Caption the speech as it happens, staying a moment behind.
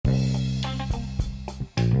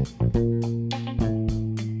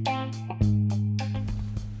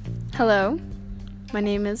Hello, my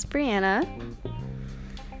name is Brianna.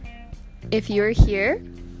 If you're here,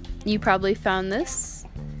 you probably found this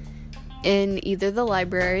in either the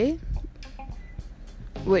library,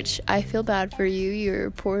 which I feel bad for you, you're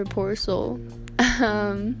a poor soul.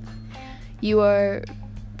 You are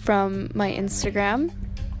from my Instagram,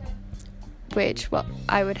 which, well,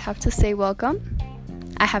 I would have to say welcome.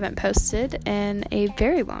 I haven't posted in a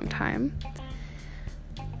very long time.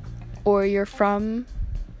 Or you're from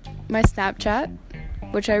my Snapchat,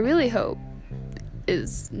 which I really hope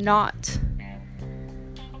is not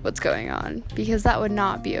what's going on, because that would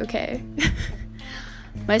not be okay.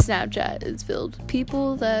 My Snapchat is filled with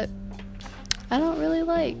people that I don't really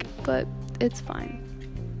like, but it's fine.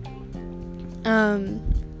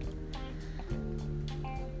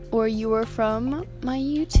 Or you are from my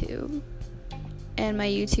YouTube, and my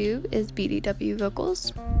YouTube is BDW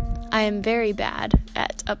Vocals. I am very bad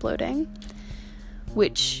at uploading,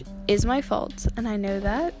 which is my fault, and I know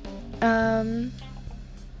that.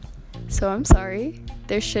 So I'm sorry.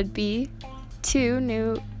 There should be 2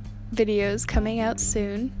 new videos coming out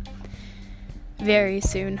soon. Very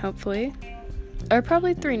soon, hopefully. Or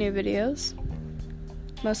probably 3 new videos.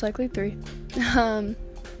 Most likely 3.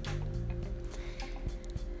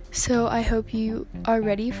 So I hope you are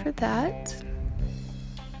ready for that.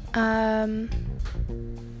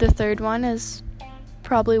 The 3rd one is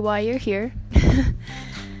probably why you're here.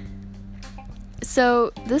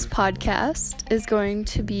 So this podcast is going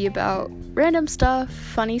to be about random stuff,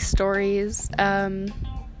 funny stories, and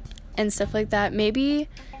stuff like that. Maybe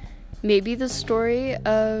the story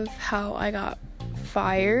of how I got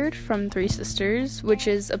fired from Three Sisters, which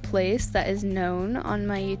is a place that is known on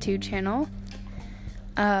my YouTube channel.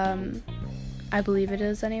 I believe it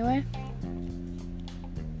is anyway.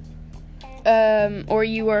 Or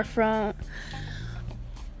you are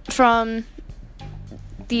from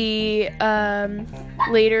the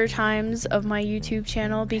later times of my YouTube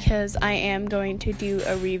channel, because I am going to do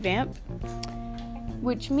a revamp,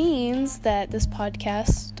 which means that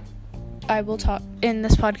I will talk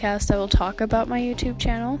about my YouTube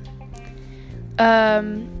channel.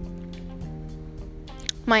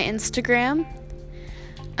 My Instagram,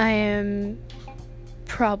 I am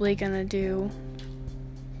probably gonna do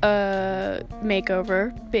a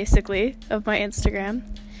makeover, basically, of my Instagram.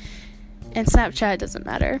 And Snapchat doesn't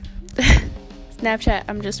matter. Snapchat,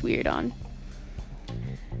 I'm just weird on.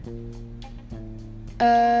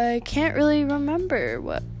 I can't really remember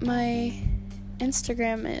what my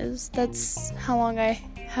Instagram is. That's how long I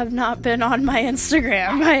have not been on my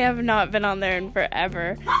Instagram. I have not been on there in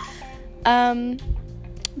forever. But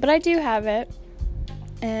I do have it.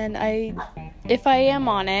 And if I am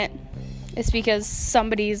on it, it's because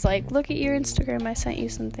somebody's like, look at your Instagram, I sent you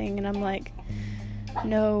something. And I'm like,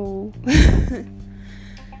 no.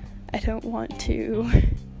 I don't want to.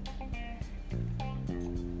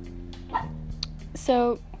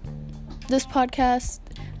 So, this podcast,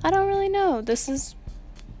 I don't really know. This is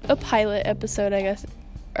a pilot episode, I guess.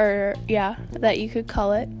 Or, yeah, that you could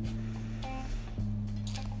call it.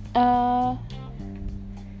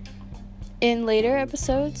 In later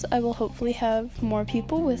episodes, I will hopefully have more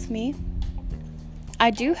people with me. I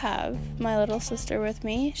do have my little sister with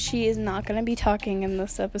me. She is not going to be talking in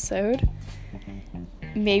this episode.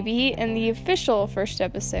 Maybe in the official first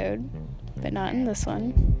episode, but not in this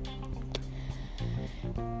one.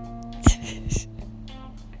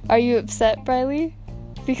 Are you upset, Briley?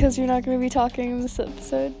 Because you're not going to be talking in this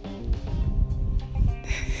episode?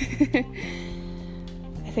 I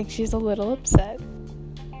think she's a little upset.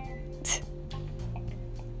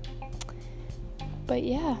 But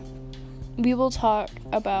yeah, we will talk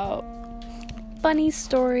about funny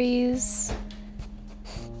stories.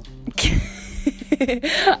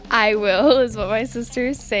 I will, is what my sister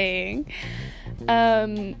is saying.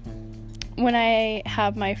 When I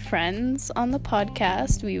have my friends on the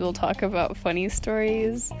podcast, we will talk about funny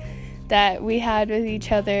stories that we had with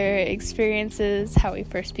each other, experiences, how we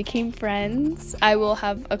first became friends. I will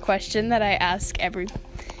have a question that I ask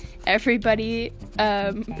everybody.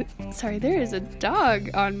 Sorry, there is a dog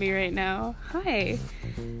on me right now. Hi.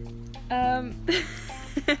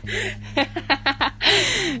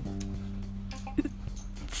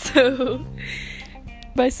 So,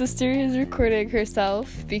 my sister is recording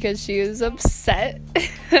herself because she is upset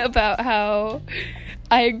about how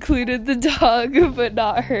I included the dog but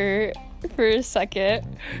not her for a second.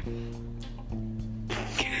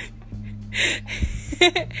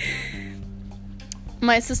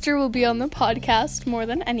 My sister will be on the podcast more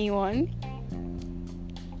than anyone.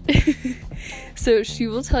 So she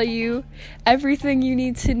will tell you everything you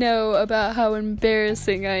need to know about how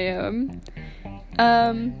embarrassing I am.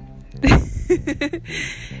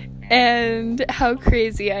 And how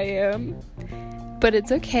crazy I am. But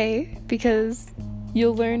it's okay, because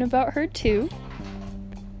you'll learn about her too.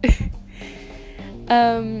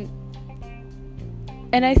 And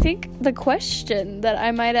I think the question that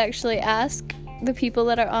I might actually ask the people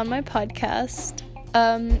that are on my podcast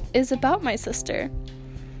is about my sister,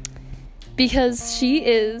 because she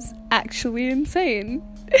is actually insane.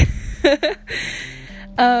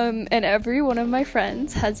 And every one of my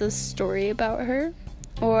friends has a story about her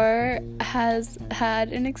or has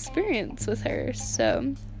had an experience with her,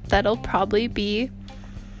 so that'll probably be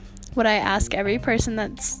what I ask every person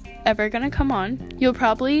that's ever gonna come on. You'll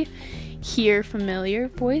probably hear familiar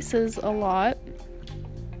voices a lot,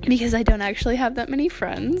 because I don't actually have that many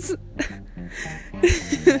friends.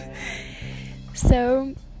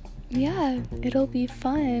 So, yeah, it'll be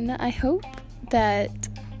fun. I hope that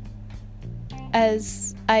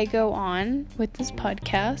as I go on with this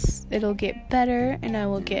podcast, it'll get better, and I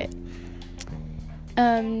will get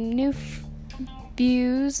new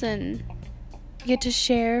views and get to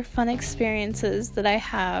share fun experiences that I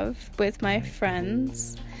have with my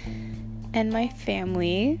friends and my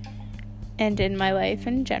family and in my life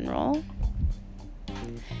in general,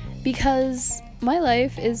 because my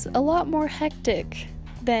life is a lot more hectic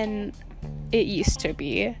than it used to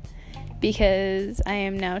be, because I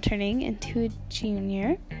am now turning into a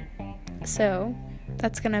junior, so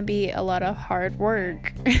that's gonna be a lot of hard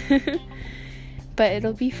work. But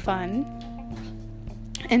it'll be fun,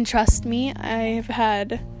 and trust me, I've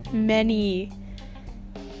had many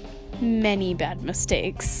bad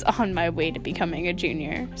mistakes on my way to becoming a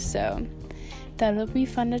junior, so that'll be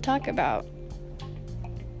fun to talk about.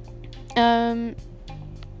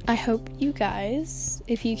 I hope you guys,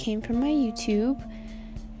 if you came from my YouTube,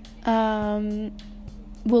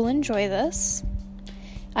 will enjoy this.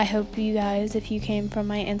 I hope you guys, if you came from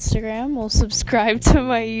my Instagram, will subscribe to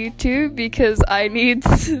my YouTube, because I need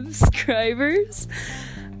subscribers.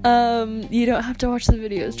 You don't have to watch the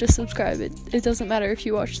videos, just subscribe. It doesn't matter if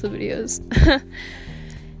you watch the videos.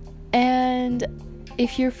 And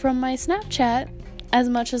if you're from my Snapchat, as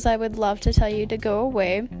much as I would love to tell you to go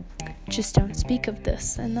away, just don't speak of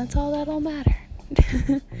this, and that's all that'll matter.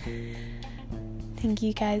 Thank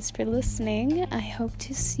you guys for listening. I hope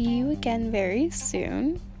to see you again very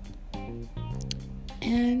soon.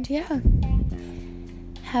 And yeah,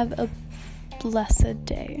 have a blessed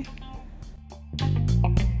day.